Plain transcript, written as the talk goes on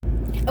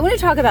I want to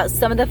talk about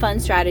some of the fun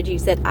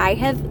strategies that I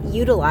have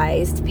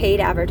utilized paid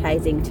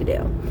advertising to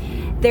do.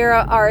 There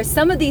are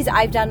some of these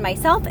I've done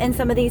myself and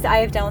some of these I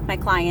have done with my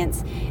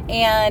clients,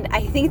 and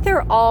I think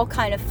they're all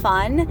kind of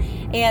fun,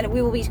 and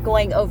we will be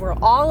going over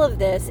all of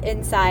this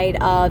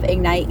inside of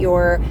Ignite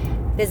Your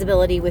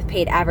Visibility with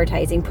Paid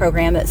Advertising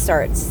program that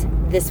starts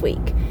this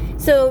week.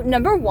 So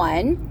number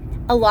one,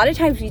 a lot of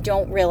times we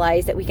don't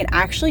realize that we can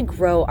actually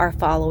grow our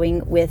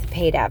following with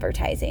paid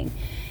advertising.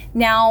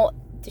 Now,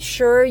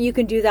 sure, you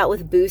can do that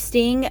with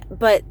boosting,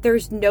 but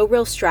there's no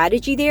real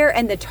strategy there,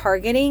 and the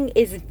targeting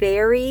is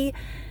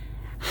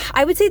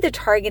I would say the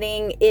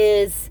targeting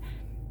is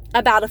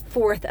about a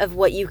fourth of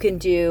what you can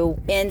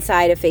do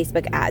inside of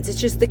Facebook ads. It's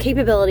just the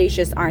capabilities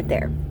just aren't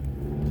there.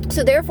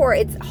 So therefore,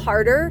 it's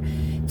harder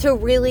to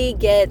really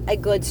get a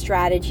good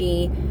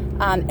strategy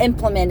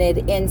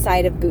implemented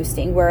inside of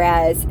boosting,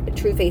 whereas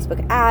true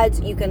Facebook ads,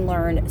 you can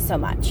learn so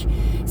much.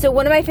 So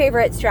one of my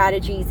favorite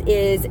strategies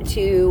is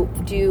to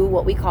do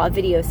what we call a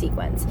video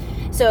sequence.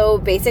 So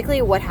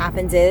basically what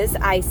happens is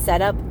I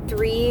set up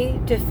 3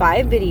 to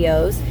 5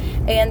 videos,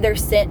 and they're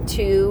sent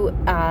to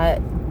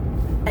a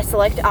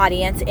select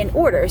audience in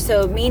order.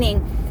 So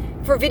meaning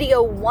for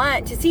video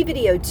 1, to see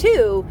video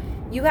 2,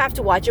 you have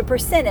to watch a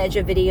percentage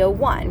of video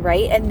 1,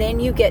 right? And then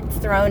you get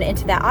thrown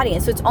into that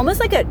audience. So it's almost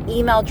like an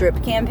email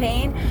drip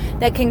campaign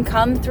that can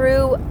come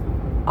through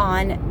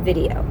on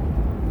video.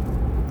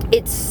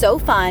 It's so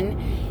fun.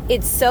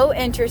 It's so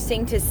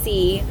interesting to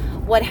see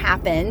what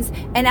happens.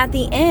 And at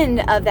the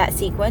end of that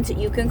sequence,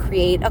 you can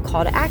create a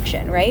call to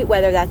action, right?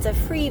 Whether that's a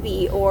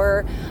freebie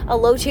or a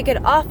low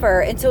ticket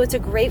offer. And so it's a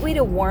great way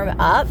to warm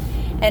up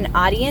an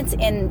audience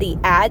in the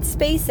ad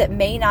space that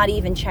may not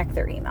even check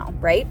their email,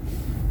 right?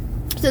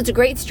 So it's a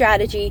great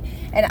strategy,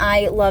 and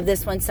I love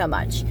this one so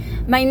much.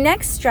 My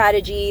next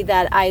strategy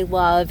that I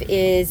love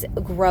is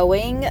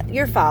growing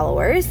your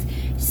followers.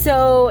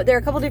 So there are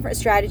a couple different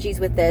strategies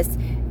with this.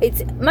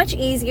 It's much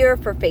easier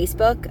for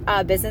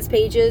Facebook business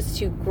pages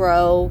to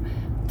grow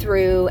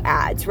through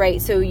ads,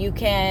 right? So you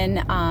can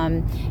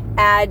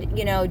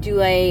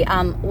do a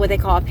what they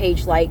call a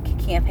page like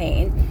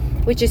campaign,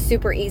 which is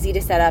super easy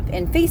to set up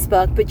in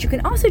Facebook, but you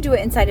can also do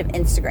it inside of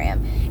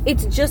Instagram.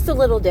 It's just a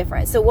little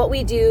different. So what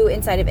we do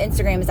inside of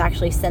Instagram is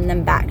actually send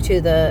them back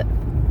to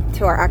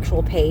our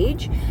actual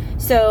page.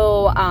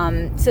 So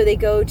they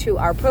go to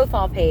our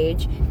profile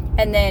page,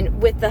 and then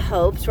with the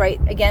hopes,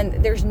 right?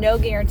 Again, there's no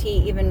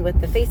guarantee even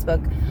with the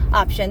Facebook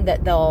option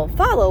that they'll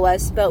follow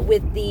us, but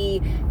with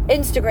the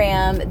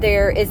Instagram,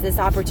 there is this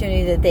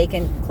opportunity that they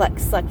can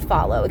select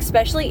follow,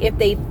 especially if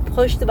they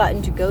push the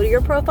button to go to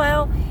your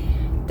profile.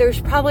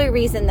 There's probably a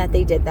reason that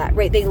they did that,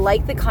 right? They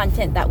like the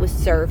content that was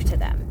served to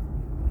them.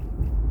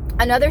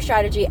 Another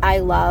strategy I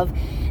love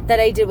that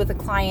I did with a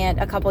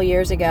client a couple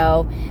years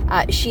ago,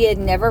 she had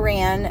never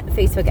ran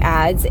Facebook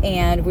ads,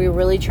 and we were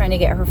really trying to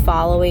get her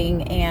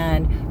following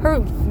and her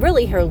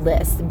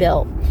list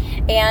built.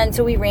 And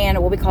so we ran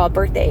what we call a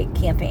birthday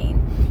campaign.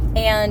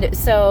 And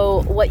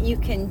so what you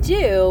can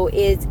do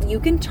is you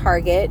can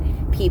target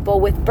people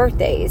with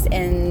birthdays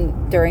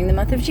during the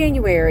month of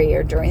January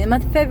or during the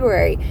month of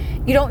February.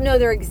 You don't know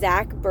their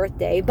exact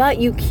birthday, but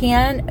you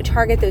can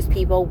target those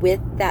people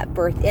with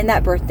in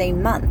that birthday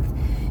month.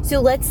 So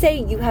let's say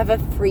you have a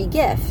free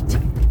gift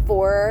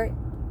for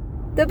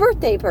the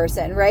birthday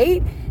person,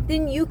 right?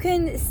 Then you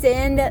can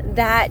send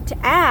that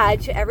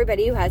ad to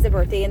everybody who has a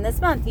birthday in this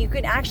month. You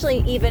can actually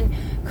even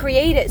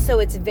create it so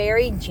it's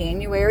very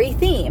January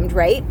themed,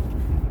 right?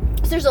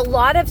 So there's a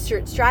lot of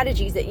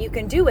strategies that you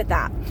can do with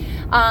that.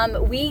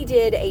 We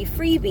did a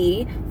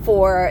freebie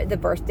for the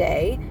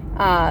birthday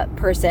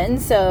person,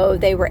 so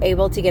they were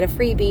able to get a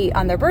freebie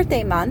on their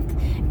birthday month,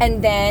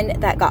 and then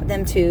that got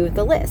them to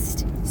the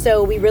list.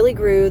 So we really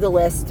grew the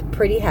list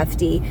pretty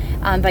hefty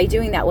by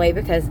doing that way,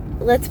 because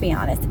let's be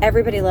honest,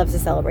 everybody loves to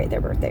celebrate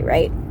their birthday,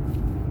 right?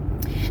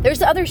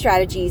 There's other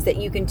strategies that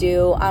you can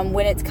do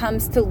when it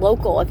comes to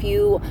local. If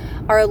you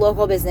are a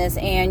local business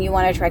and you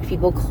want to attract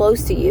people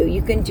close to you,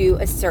 you can do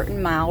a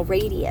certain mile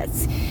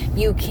radius.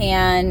 You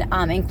can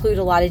include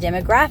a lot of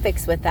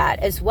demographics with that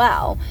as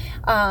well.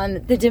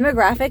 The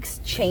demographics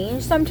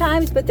change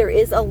sometimes, but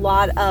there's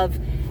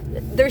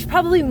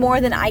probably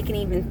more than I can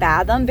even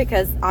fathom,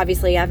 because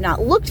obviously I've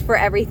not looked for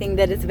everything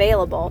that is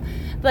available.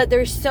 But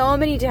there's so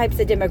many types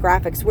of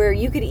demographics where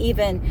you could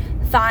even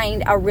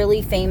find a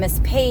really famous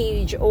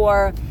page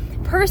or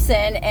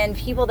person, and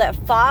people that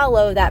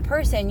follow that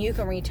person, you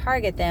can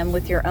retarget them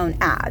with your own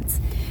ads.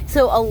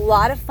 So a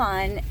lot of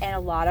fun and a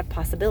lot of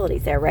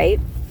possibilities there, right?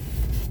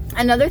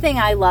 Another thing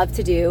I love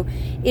to do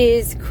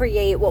is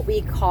create what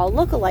we call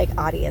lookalike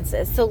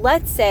audiences. So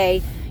let's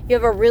say you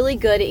have a really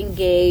good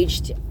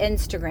engaged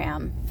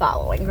Instagram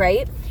following,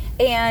 right?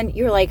 And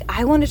you're like,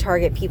 I want to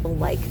target people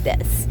like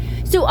this.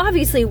 So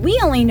obviously we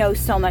only know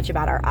so much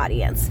about our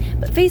audience,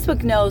 but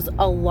Facebook knows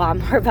a lot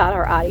more about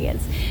our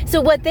audience.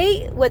 So what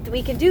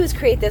we can do is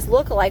create this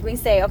lookalike. We can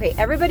say, okay,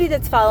 everybody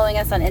that's following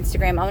us on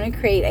Instagram, I want to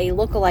create a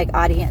lookalike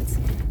audience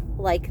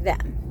like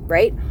them,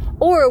 right?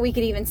 Or we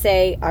could even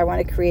say, I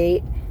want to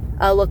create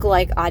a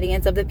lookalike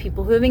audience of the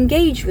people who have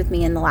engaged with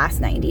me in the last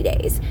 90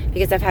 days,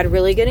 because I've had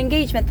really good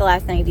engagement the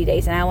last 90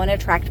 days and I want to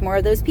attract more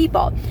of those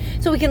people.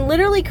 So we can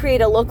literally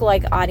create a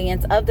lookalike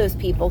audience of those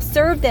people,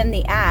 serve them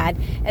the ad,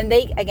 and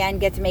they, again,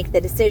 get to make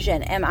the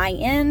decision. Am I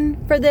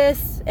in for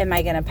this? Am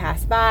I going to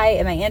pass by?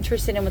 Am I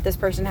interested in what this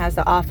person has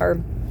to offer?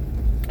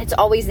 It's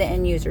always the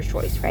end user's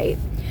choice, right?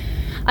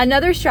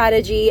 Another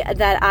strategy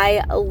that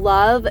I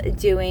love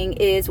doing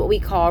is what we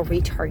call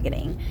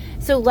retargeting.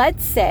 So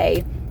let's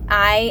say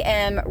I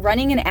am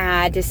running an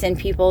ad to send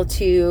people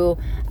to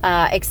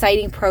an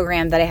exciting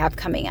program that I have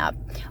coming up,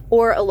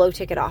 or a low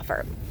ticket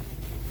offer.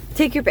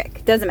 Take your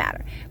pick, doesn't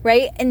matter,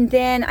 right? And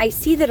then I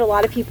see that a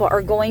lot of people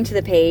are going to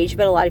the page,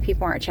 but a lot of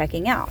people aren't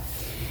checking out.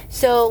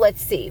 So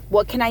let's see,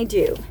 what can I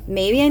do?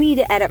 Maybe I need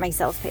to edit my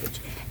sales page.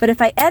 But if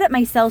I edit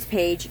my sales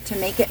page to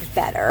make it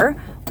better,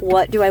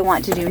 what do I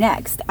want to do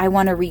next? I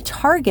want to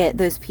retarget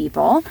those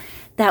people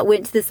that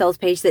went to the sales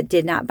page that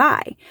did not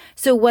buy.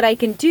 So what I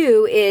can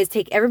do is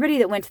take everybody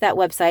that went to that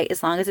website,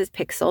 as long as it's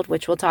pixeled,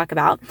 which we'll talk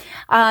about,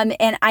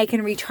 and I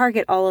can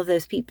retarget all of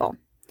those people.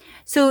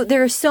 So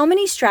there are so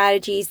many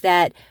strategies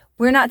that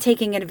we're not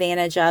taking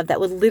advantage of that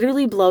would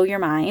literally blow your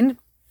mind,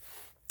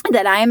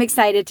 that I am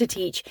excited to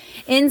teach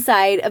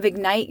inside of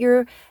Ignite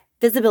Your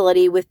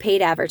Visibility with paid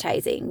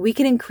advertising. We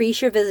can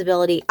increase your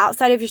visibility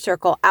outside of your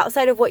circle,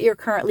 outside of what you're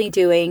currently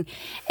doing,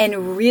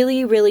 and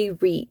really, really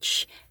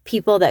reach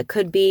people that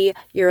could be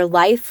your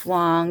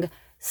lifelong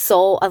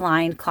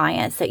soul-aligned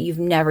clients that you've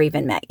never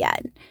even met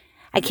yet.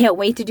 I can't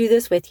wait to do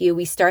this with you.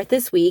 We start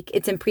this week.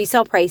 It's in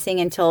pre-sale pricing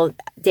until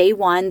day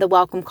 1, the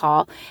welcome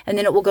call, and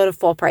then it will go to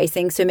full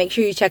pricing. So make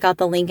sure you check out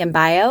the link in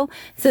bio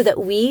so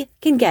that we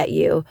can get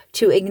you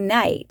to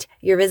ignite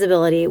your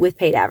visibility with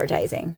paid advertising.